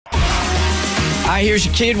All right, here's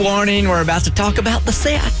your kid warning. We're about to talk about the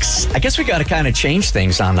sex. I guess we got to kind of change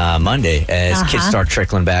things on Monday as kids start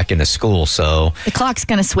trickling back into school. So the clock's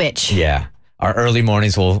going to switch. Yeah. Our early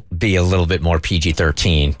mornings will be a little bit more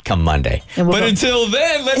PG-13 come Monday. But until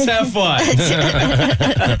then, let's have fun.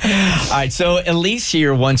 All right, so Elise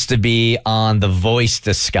here wants to be on The Voice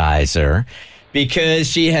Disguiser because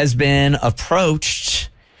she has been approached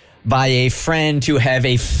by a friend to have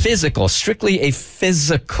a strictly a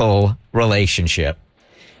physical relationship.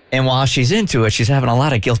 And while she's into it, she's having a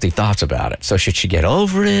lot of guilty thoughts about it. So should she get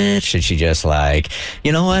over it? Should she just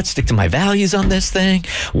you know what, stick to my values on this thing?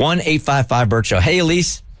 1-855-BERT Show. Hey,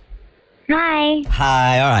 Elise. Hi.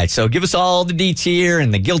 Hi. All right. So give us all the deets here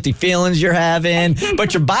and the guilty feelings you're having.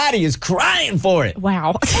 But your body is crying for it.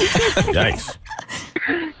 Wow. Yikes.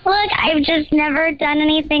 Look, I've just never done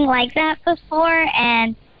anything like that before,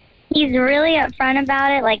 and he's really upfront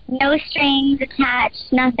about it, like no strings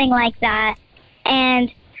attached, nothing like that.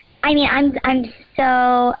 And I mean, I'm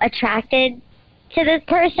so attracted to this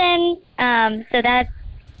person, so that's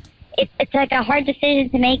it's like a hard decision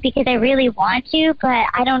to make because I really want to, but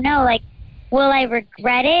I don't know. Like, will I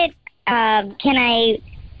regret it? Can I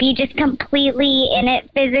be just completely in it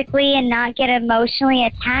physically and not get emotionally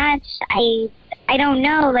attached? I don't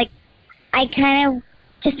know. Like, I kind of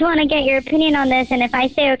just want to get your opinion on this. And if I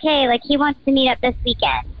say okay, like he wants to meet up this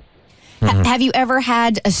weekend. Have you ever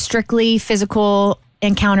had a strictly physical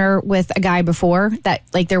encounter with a guy before that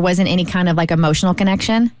there wasn't any kind of like emotional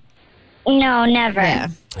connection? No, never.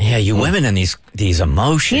 Yeah, you women and these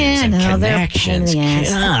emotions and connections.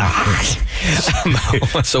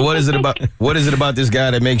 So what is it about this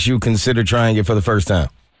guy that makes you consider trying it for the first time?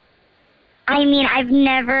 I mean, I've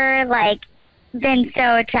never been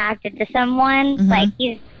so attracted to someone. Mm-hmm. Like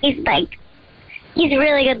he's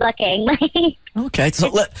really good looking. Okay, so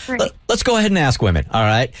let's go ahead and ask women. All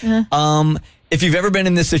right. If you've ever been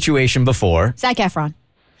in this situation before. Zac Efron.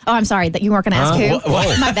 Oh, I'm sorry that you weren't going to ask who.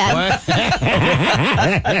 My bad.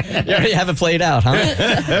 You already have it played out,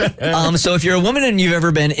 huh? So if you're a woman and you've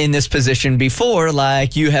ever been in this position before,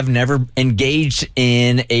 you have never engaged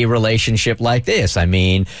in a relationship like this. I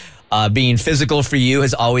mean, being physical for you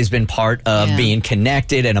has always been part of being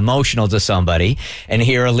connected and emotional to somebody. And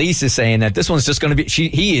here Elise is saying that this one's just going to be,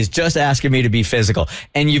 he is just asking me to be physical.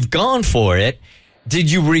 And you've gone for it.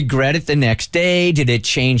 Did you regret it the next day? Did it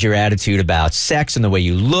change your attitude about sex and the way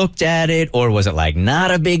you looked at it? Or was it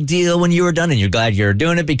not a big deal when you were done and you're glad you were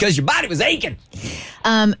doing it because your body was aching?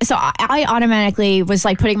 So I automatically was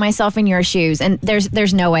putting myself in your shoes, and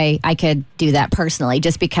there's no way I could do that personally,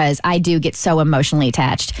 just because I do get so emotionally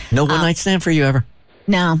attached. No one night stand for you ever?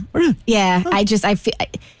 No. Really? Yeah. I catch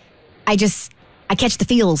the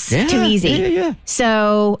feels too easy. Yeah.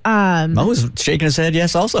 So Mo was shaking his head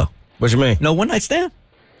yes also. What you mean? No one night stand?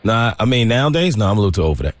 Nah, I mean, nowadays, no, I'm a little too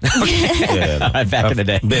old for that. Back in the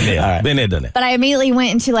day. Been there. All right. Been there, done that. But I immediately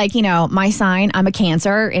went into my sign. I'm a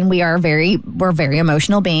Cancer, and we're very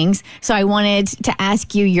emotional beings. So I wanted to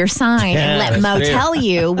ask you your sign and let Mo tell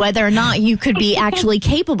you whether or not you could be actually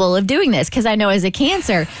capable of doing this. Because I know as a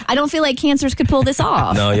Cancer, I don't feel like Cancers could pull this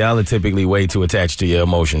off. No, y'all are typically way too attached to your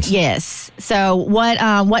emotions. Yes. So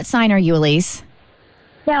what sign are you, Elise?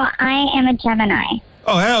 So I am a Gemini.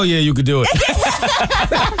 Oh, hell yeah, you could do it.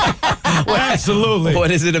 Well, absolutely. What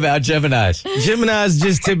is it about Geminis? Geminis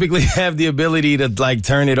just typically have the ability to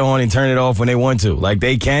turn it on and turn it off when they want to.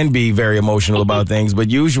 They can be very emotional about things, but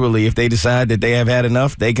usually if they decide that they have had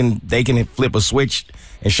enough, they can flip a switch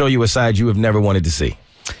and show you a side you have never wanted to see.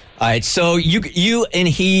 All right, so you and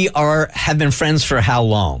he have been friends for how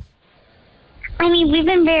long? I mean, we've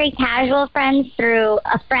been very casual friends through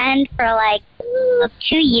a friend for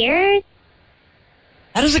 2 years.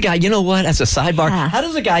 How does a guy, you know what, as a sidebar, how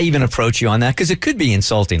does a guy even approach you on that? Because it could be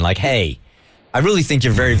insulting. Hey, I really think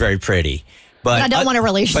you're very, very pretty. But I don't want a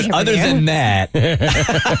relationship. But other than that,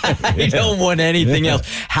 I don't want anything else.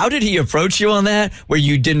 How did he approach you on that where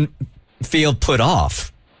you didn't feel put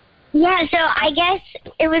off? Yeah, so I guess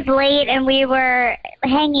it was late and we were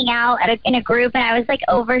hanging out in a group and I was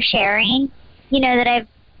oversharing, that I've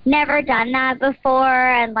never done that before.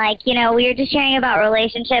 And we were just sharing about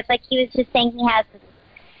relationships. He was just saying he has this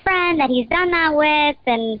friend that he's done that with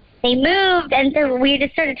and they moved. And so we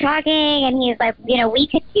just started talking and he's like, we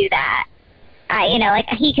could do that.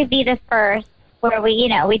 He could be the first where we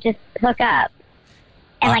just hook up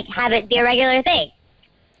and have it be a regular thing.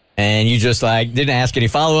 And you just didn't ask any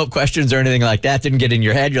follow-up questions or anything like that, didn't get in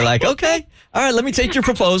your head. You're like, okay, all right, let me take your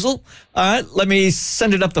proposal. All right, let me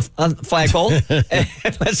send it up the flagpole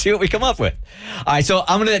and let's see what we come up with. All right, so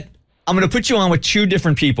I'm gonna put you on with two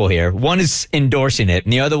different people here. One is endorsing it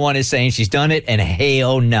and the other one is saying she's done it and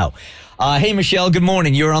hell no. Hey, Michelle, good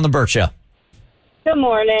morning. You're on the Bert Show. Good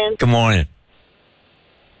morning. Good morning.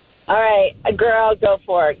 All right, girl, go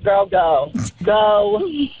for it. Girl, go. Go.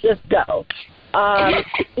 Just go. The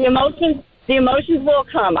emotions will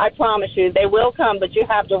come. I promise you. They will come, but you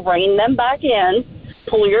have to rein them back in,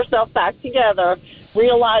 pull yourself back together,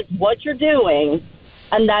 realize what you're doing,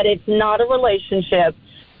 and that it's not a relationship.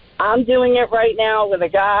 I'm doing it right now with a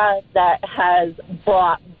guy that has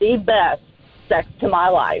brought the best sex to my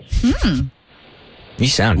life. You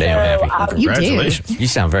sound damn happy. You do. Congratulations. You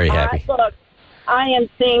sound very happy. Look, I am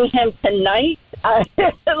seeing him tonight.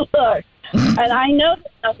 Look, and I know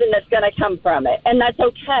there's nothing that's going to come from it, and that's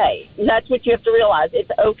okay. That's what you have to realize. It's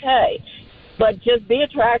okay. But just be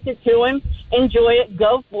attracted to him, enjoy it,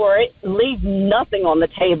 go for it, leave nothing on the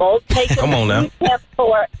table. Take Come on now.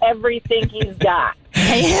 for everything he's got.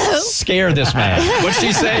 Scare this man. What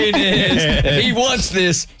she's saying is, if he wants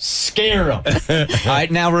this, scare him. All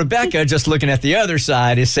right, now Rebecca, just looking at the other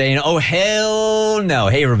side, is saying, oh, hell no.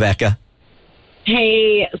 Hey, Rebecca.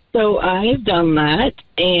 Hey, so I've done that,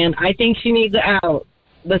 and I think she needs out.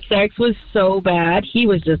 The sex was so bad. He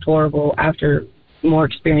was just horrible after more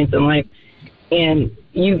experience in life. And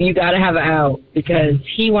you got to have it out because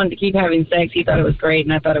he wanted to keep having sex. He thought it was great,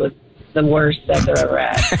 and I thought it was the worst sex I've ever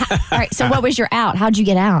had. All right, so what was your out? How'd you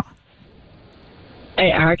get out? I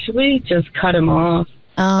actually just cut him off.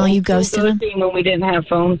 Oh, you ghosted him? When we didn't have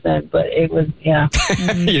phones then, but it was, yeah.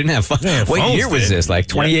 You didn't have fun. What year was this? Like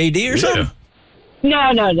 20 AD or something?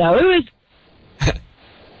 No. It was.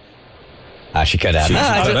 She cut out.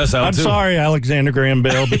 I'm sorry, Alexander Graham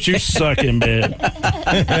Bell, but you suck in bed.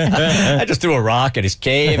 I just threw a rock at his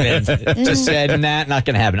cave and just said, nah, not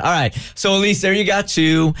going to happen. All right. So, Elise, there you got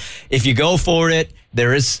two. If you go for it,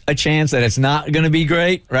 there is a chance that it's not going to be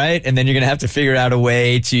great, right? And then you're going to have to figure out a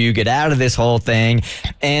way to get out of this whole thing.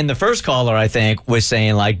 And the first caller, I think, was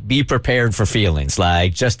saying, like, be prepared for feelings.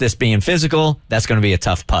 Like, just this being physical, that's going to be a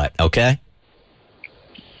tough putt, okay?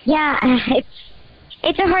 Yeah,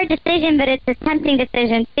 it's a hard decision, but it's a tempting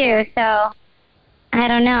decision too. So I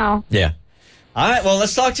don't know. Yeah. All right. Well,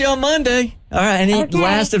 let's talk to you on Monday. All right. Any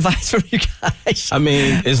last advice from you guys? I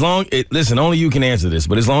mean, listen, only you can answer this,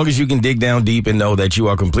 but as long as you can dig down deep and know that you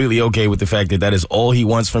are completely okay with the fact that that is all he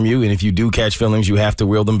wants from you, and if you do catch feelings, you have to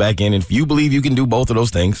reel them back in. And if you believe you can do both of those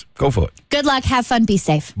things, go for it. Good luck. Have fun. Be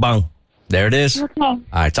safe. Bang. There it is. Okay. All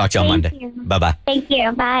right. Talk to you on Monday. you. Bye-bye. Thank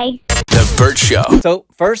you. Bye. The Bert Show. So,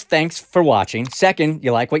 first, thanks for watching. Second,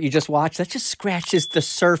 you like what you just watched? That just scratches the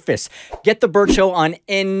surface. Get The Bert Show on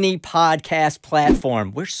any podcast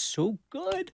platform. We're so good.